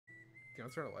you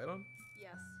want to turn a light on?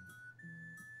 Yes.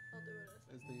 I'll do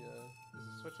it. Is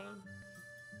the switch on?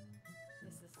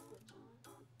 Is the switch on?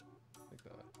 Like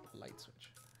the light switch.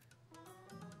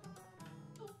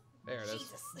 There it is.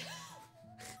 Jesus.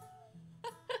 I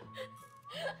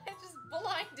just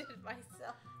blinded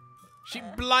myself. She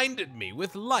blinded me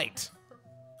with light.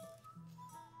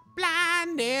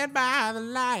 Blinded by the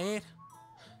light.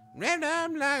 Red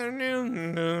up like a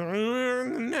noon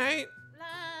night.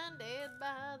 Blinded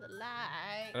by the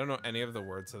light. I don't know any of the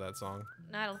words to that song.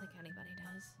 No, I don't think anybody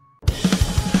does.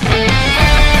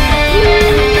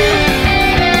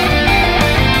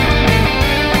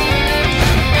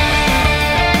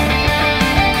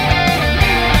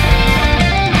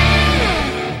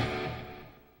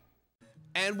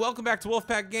 And welcome back to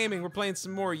Wolfepack Gaming. We're playing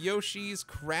some more Yoshi's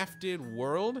Crafted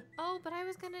World. Oh, but I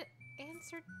was gonna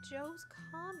answer Joe's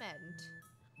comment.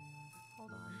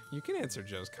 Hold on. You can answer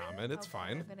Joe's comment. It's Okay,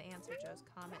 fine. I'm gonna answer Joe's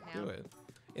comment now. Do it.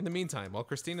 In the meantime, while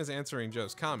Christina's answering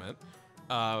Joe's comment,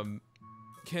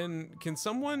 can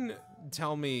someone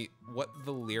tell me what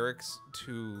the lyrics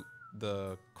to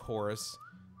the chorus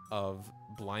of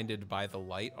Blinded by the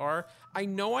Light are? I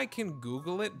know I can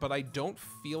Google it, but I don't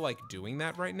feel like doing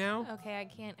that right now. Okay, I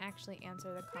can't actually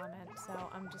answer the comment, so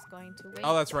I'm just going to wait.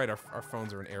 Oh, that's right. Our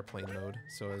phones are in airplane mode,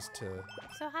 so as to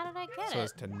So how did I get so it?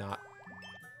 as to not.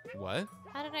 What?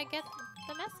 How did I get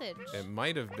the message? It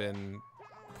might have been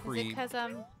Is it because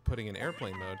putting in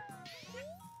airplane mode.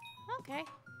 okay.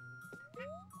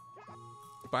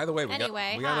 By the way, we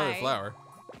Anyway, got another hi. flower.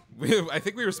 I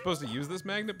think we were supposed to use this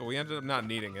magnet, but we ended up not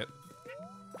needing it.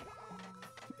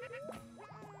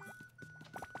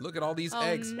 Look at all these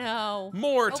eggs. Oh no.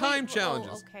 More Oh, time wait,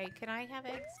 challenges. Oh, okay, can I have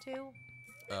eggs too?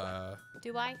 Uh,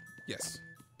 Do I? yes.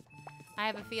 I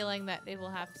have a feeling that it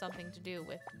will have something to do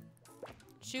with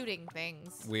shooting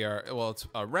things. We are, well, it's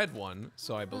a red one,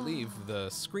 so I believe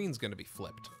the screen's gonna be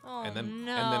flipped. Oh, and then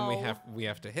no. we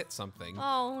have to hit something.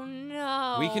 Oh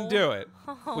no. We can do it.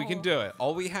 Oh. We can do it.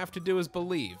 All we have to do is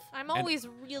believe. I'm And- always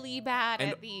really bad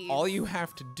and at these. all you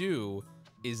have to do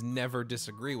is never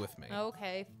disagree with me.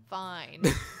 Okay, fine.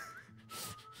 Yeah,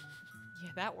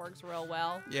 that works real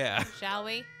well. Yeah. Shall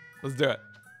we? Let's do it.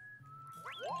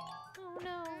 Oh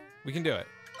no. We can do it.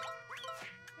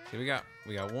 Here we got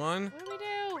one. What do we do?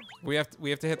 We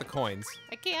have to hit the coins.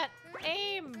 I can't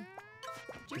aim. Did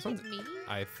you This hit one's- me?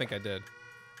 I think I did.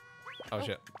 Oh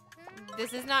shit.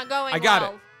 This is not going I got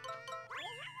well. it.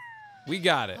 We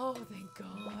got it. Oh, thank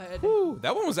God. Woo,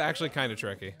 that one was actually kind of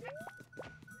tricky.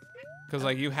 Because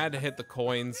like you had to hit the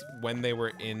coins when they were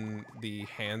in the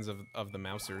hands of the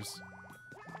mousers.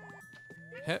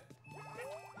 Hip.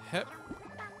 Hip.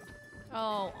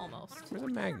 Oh, almost. Where's a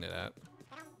magnet at?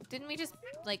 Didn't we just,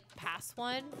 like, pass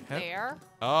one Huh? there?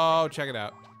 Oh, check it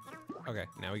out. Okay,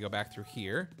 now we go back through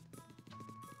here.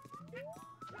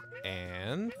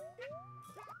 And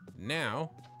now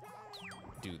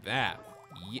do that.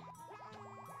 Yeah.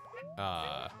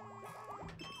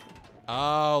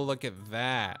 Oh, look at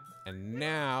that. And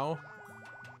now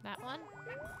That one?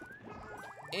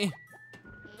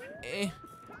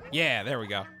 Yeah, there we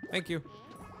go. Thank you.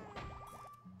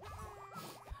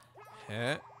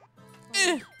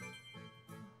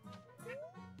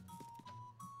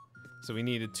 So we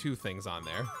needed two things on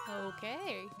there.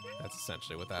 Okay. That's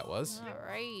essentially what that was.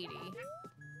 Alrighty.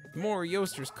 More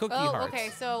Yoster's cookie Oh, hearts. okay,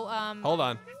 so, Hold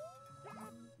on.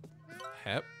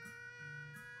 Hep.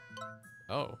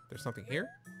 Oh, there's something here?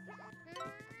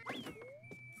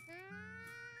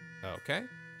 Okay.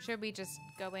 should we just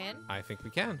go in? I think we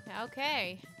can.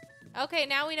 Okay. Okay,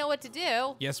 now we know what to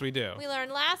do. Yes, we do. We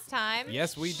learned last time.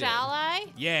 Yes, we did. Shall I?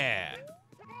 Yeah.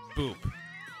 Boop.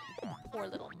 Poor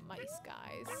little mice,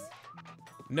 guys.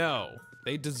 No,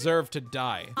 they deserve to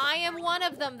die. I am one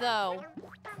of them, though.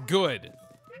 Good.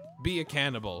 Be a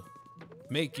cannibal.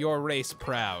 Make your race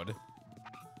proud.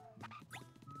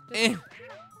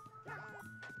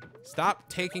 Stop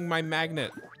taking my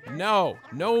magnet. No,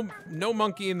 no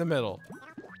monkey in the middle.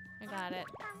 I got it.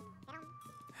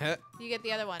 Heh, You get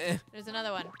the other one. There's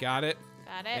another one. got it.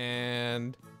 Got it.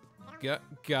 And got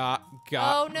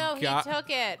Oh no, he got took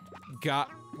it. got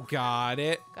it. Got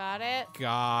it.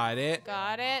 Got it.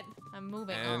 Got it. I'm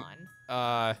moving And-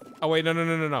 on. Oh wait,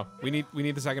 no. We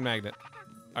need the second magnet.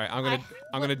 All right, I'm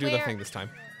gonna do the where- thing this time.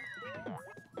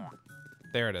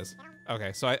 There it is.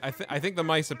 Okay, so I think the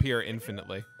mice appear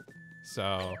infinitely.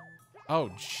 So, oh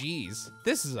jeez,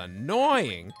 this is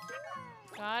annoying.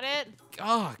 Got it.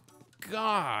 Oh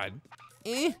God.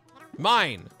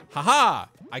 Mine. Haha.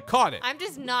 I caught it. I'm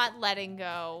just not letting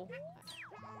go.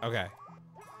 Okay.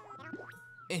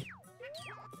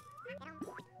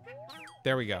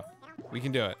 There we go. We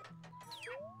can do it.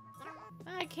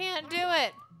 I can't do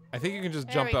it. I think you can just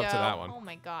There jump we up to go. that one. Oh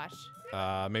my gosh.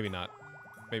 Maybe not.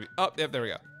 Maybe. Oh, yep, there we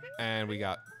go. And we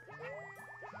got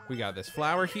this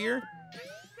flower here.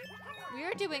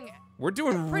 We're doing We're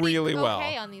doing really well.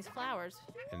 okay on these flowers.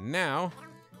 And now,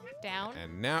 Down.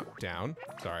 down.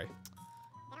 Sorry.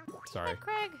 Damn it,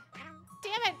 Craig.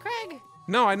 Damn it, Craig.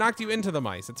 No, I knocked you into the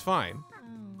mice. It's fine.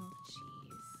 Oh, jeez.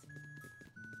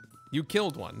 You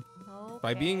killed one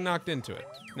by being Okay. knocked into it.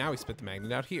 Now we spit the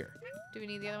magnet out here. Do we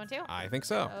need the other one too? I think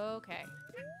so. Okay.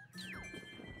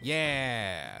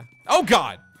 Yeah. Oh,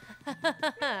 God.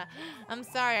 I'm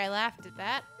sorry I laughed at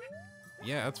that.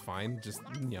 Yeah, that's fine. Just,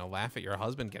 laugh at your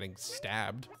husband getting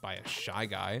stabbed by a shy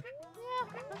guy.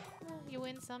 Yeah. You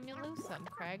win some, you lose some,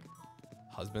 Craig.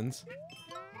 Husbands.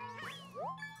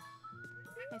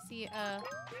 I see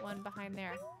one behind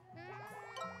there.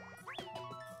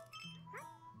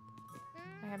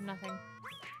 I have nothing.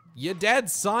 You dead,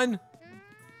 son.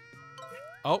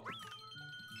 Oh.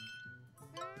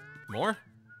 More?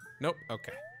 Nope.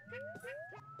 Okay.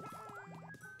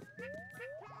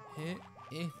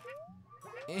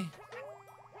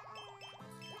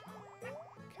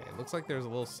 Okay, looks like there's a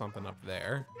little something up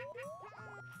there.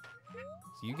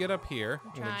 So you get up here.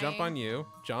 I'm gonna jump on you.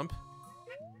 Jump.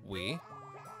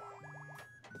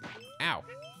 Ow.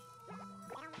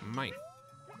 Mine.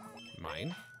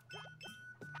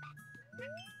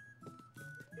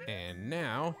 And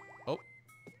now. Oh.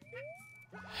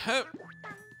 Hup.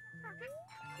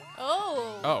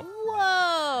 Oh.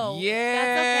 Whoa. Yeah.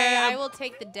 That's okay. I will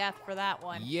take the death for that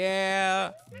one.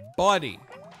 Yeah, buddy.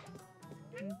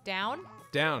 Down?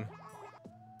 Down.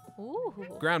 Ooh.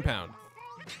 Ground pound.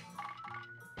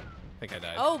 I think I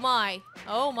died. Oh my.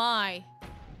 Oh my.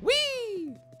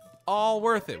 Whee! All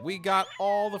worth it. We got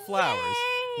all the flowers.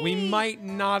 Yay! We might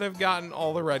not have gotten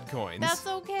all the red coins. That's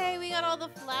okay. We got all the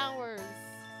flowers.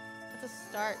 That's a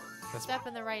start. That's- Step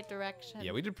in the right direction.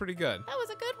 Yeah, we did pretty good. That was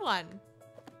a good one.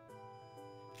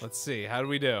 Let's see. How did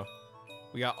we do?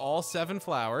 We got all 7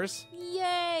 flowers.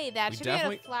 Yay. That We should be a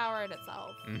definitely- flower in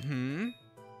itself. Mm-hmm.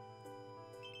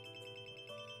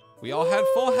 We all had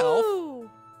full health. Woo!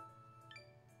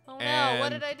 Oh no,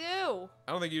 what And- did I do?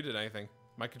 I don't think you did anything.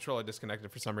 My controller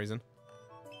disconnected for some reason.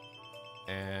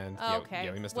 And Okay.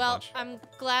 yeah, we missed a well, bunch. I'm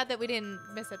glad that we didn't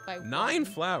miss it by 9 one.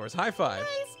 flowers. High five.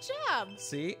 Nice job.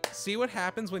 See what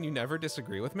happens when you never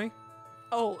disagree with me?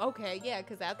 Oh, okay. Yeah,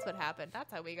 because that's what happened.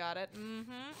 That's how we got it.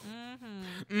 Mm-hmm.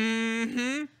 Mm-hmm.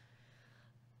 Mm-hmm.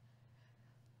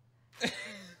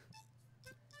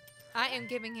 I am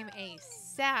giving him a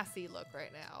sassy look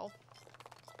right now.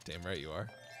 Damn right you are.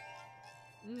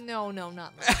 No,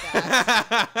 not like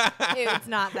that. It's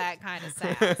not that kind of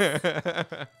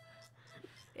sass.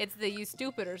 It's the you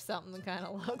stupid or something kind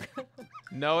of look.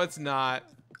 No, it's not.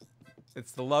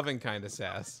 It's the loving kind of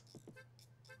sass.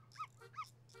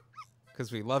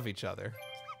 Because we love each other.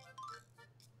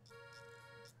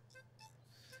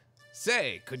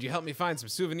 Say, could you help me find some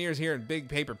souvenirs here in Big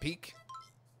Paper Peak?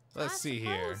 Let's see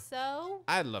here. So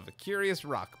I'd love a curious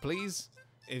rock, please.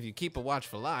 If you keep a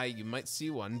watchful eye, you might see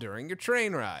one during your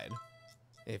train ride.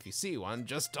 If you see one,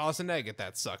 just toss an egg at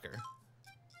that sucker.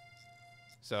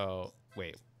 So,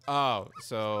 wait. Oh,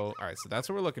 so, all right, so that's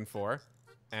what we're looking for.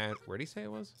 And where did he say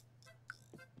it was?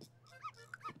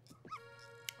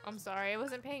 I'm sorry, I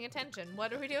wasn't paying attention.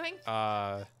 What are we doing?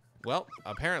 Well,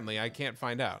 apparently I can't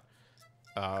find out.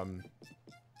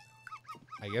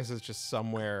 I guess it's just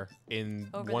somewhere in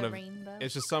Over one the of rainbow?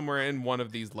 it's just somewhere in one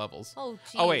of these levels. Oh,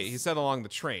 jeez. Oh wait, he said along the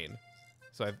train.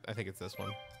 So I think it's this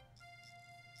one.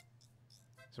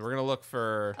 So we're gonna look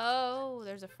for Oh,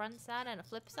 there's a front side and a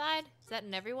flip side. Is that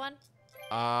in everyone?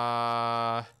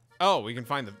 oh, we can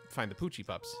find the Poochie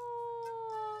Pups.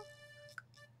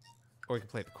 Or we can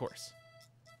play the course.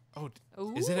 Oh,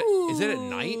 is it at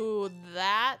night? Ooh,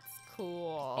 that's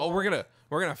cool. Oh, we're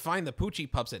gonna find the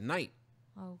Poochie Pups at night.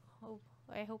 Oh,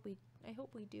 I hope we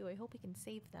do. I hope we can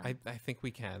save them. I think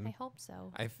we can. I hope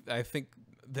so. I think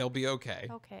they'll be okay.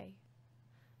 Okay.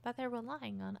 But they're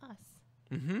relying on us.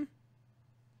 Mm-hmm.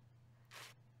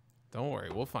 Don't worry,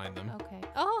 we'll find them. Okay.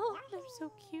 Oh, they're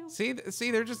so cute.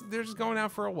 See, they're just going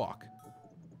out for a walk.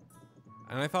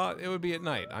 And I thought it would be at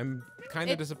night. I'm kind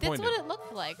of disappointed. That's what it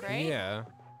looked like, right? Yeah.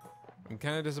 I'm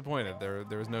kind of disappointed.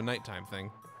 There was no nighttime thing.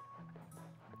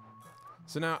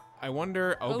 So now I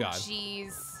wonder. Oh God.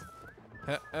 Jeez.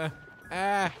 Oh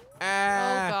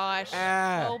gosh.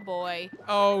 Oh boy.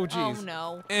 Oh jeez. Oh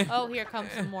no. Eh. Oh, here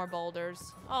comes some more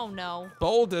boulders. Oh no.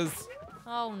 Boulders.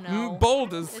 Oh no.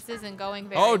 Boulders. This isn't going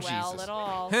very Oh, well Jesus. at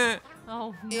all. Huh.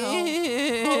 Oh no.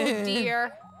 Oh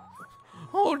dear.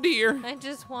 Oh dear. I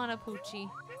just want a poochie.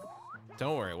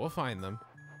 Don't worry, we'll find them.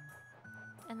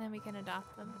 And then we can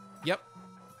adopt them. Yep.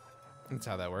 That's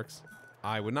how that works.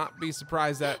 I would not be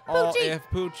surprised at all if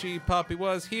Poochie Puppy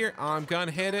was here. I'm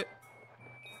gonna hit it.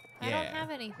 I don't have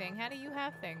anything. How do you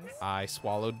have things? I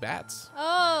swallowed bats.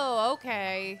 Oh,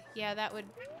 okay. Yeah, that would...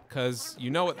 Because you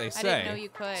know what they say. I didn't know you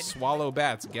could. Swallow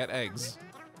bats, get eggs.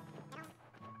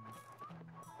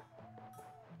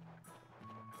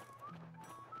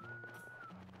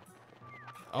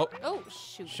 Oh. Oh,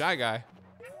 shoot. Shy Guy.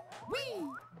 Whee!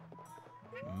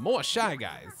 More Shy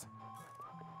Guys.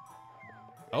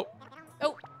 Oh.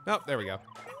 Oh. Oh, there we go.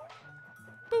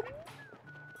 Boop.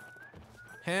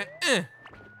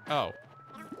 Oh.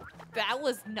 That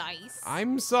was nice.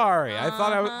 I'm sorry. I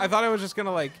thought I was just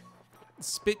gonna like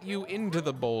spit you into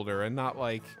the boulder and not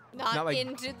like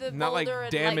into the not like boulder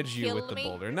and, damage you kill with the me?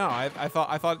 boulder. No, I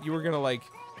thought you were gonna like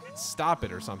stop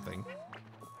it or something.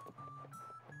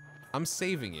 I'm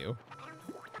saving you.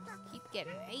 Keep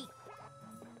getting ate.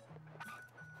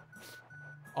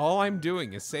 All I'm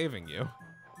doing is saving you.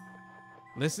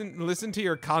 Listen to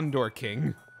your Condor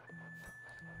King.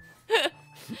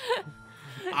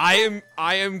 I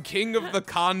am king of the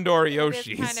Condor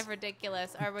Yoshis. It's kind of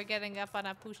ridiculous. Are we getting up on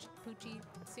a Poochie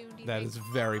soon, do you That think? is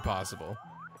very possible.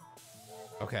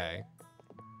 Okay.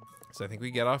 So I think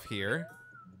we get off here.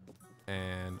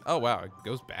 And oh wow, it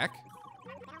goes back.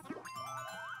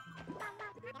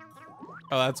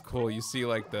 Oh, that's cool. You see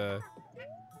like the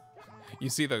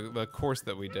course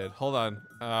that we did. Hold on.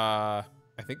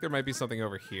 I think there might be something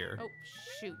over here. Oh,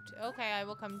 shoot. Okay, I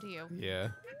will come to you. Yeah.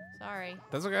 Sorry.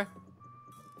 That's okay.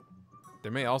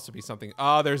 There may also be something.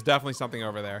 Oh, there's definitely something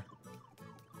over there.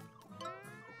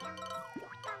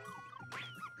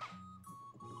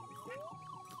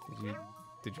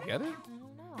 Did you get it? I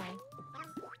don't know.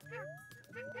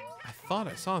 I thought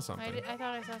I saw something. I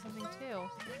thought I saw something too.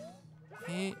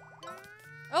 Eh.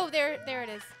 Oh, there it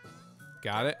is.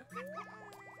 Got it?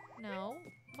 No.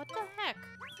 What the heck?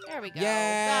 There we go.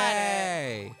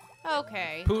 Yay! Got it.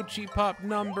 Okay. Poochie Pup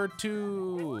number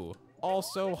 2.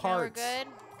 Also hearts. Now we're good?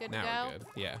 Good to Now go? we're good.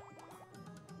 Yeah.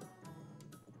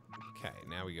 Okay,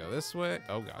 now we go this way.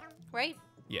 Oh god. Right?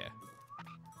 Yeah.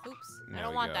 Oops. Now I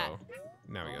don't we want go. that.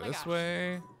 Now we Oh go my this gosh.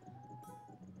 way.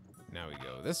 Now we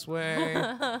go this way.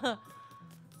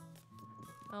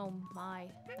 Oh my.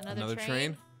 Another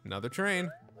train. Another train.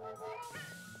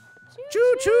 Choo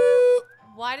Choo choo.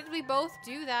 Why did we both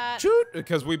do that? Choo.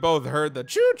 Because we both heard the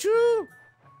choo choo.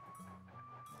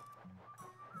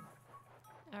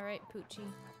 All right, Poochie.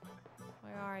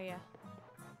 Where are you?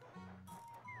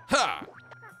 Ha!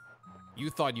 You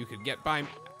thought you could get by me.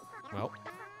 Well,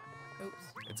 Oops.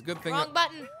 it's a good thing. Wrong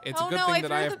button. It's oh a good no, thing I that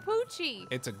threw I the have. Poochie.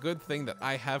 It's a good thing that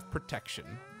I have protection.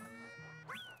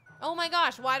 Oh my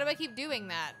gosh, why do I keep doing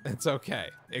that? It's okay.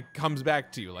 It comes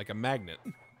back to you like a magnet.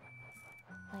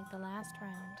 Like the last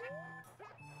round.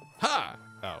 Ha!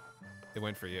 Oh, it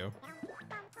went for you.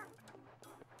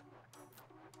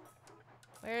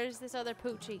 Where's this other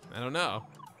Poochie? I don't know,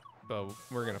 but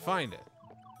we're gonna find it.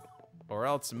 Or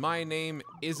else my name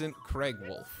isn't Craig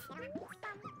Wolf.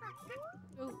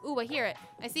 Ooh, I hear it.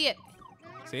 I see it.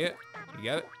 See it? You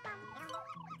get it?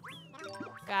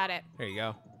 Got it. Here you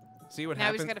go. See what Now we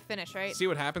happens? just gotta finish, right? See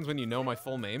what happens when you know my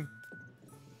full name?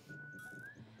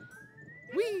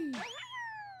 Whee!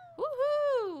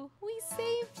 Woohoo! We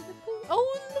saved the Poochie.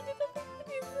 Oh, look at the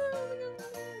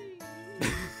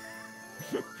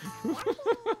What?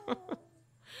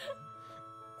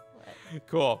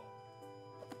 Cool.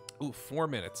 Ooh, 4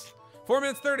 minutes. 4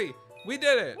 minutes 30. We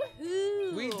did it.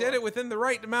 Woohoo! We did it within the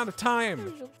right amount of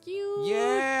time. So cute.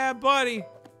 Yeah, buddy.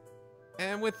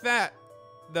 And with that,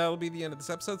 that'll be the end of this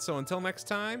episode. So until next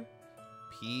time,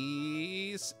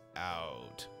 peace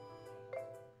out.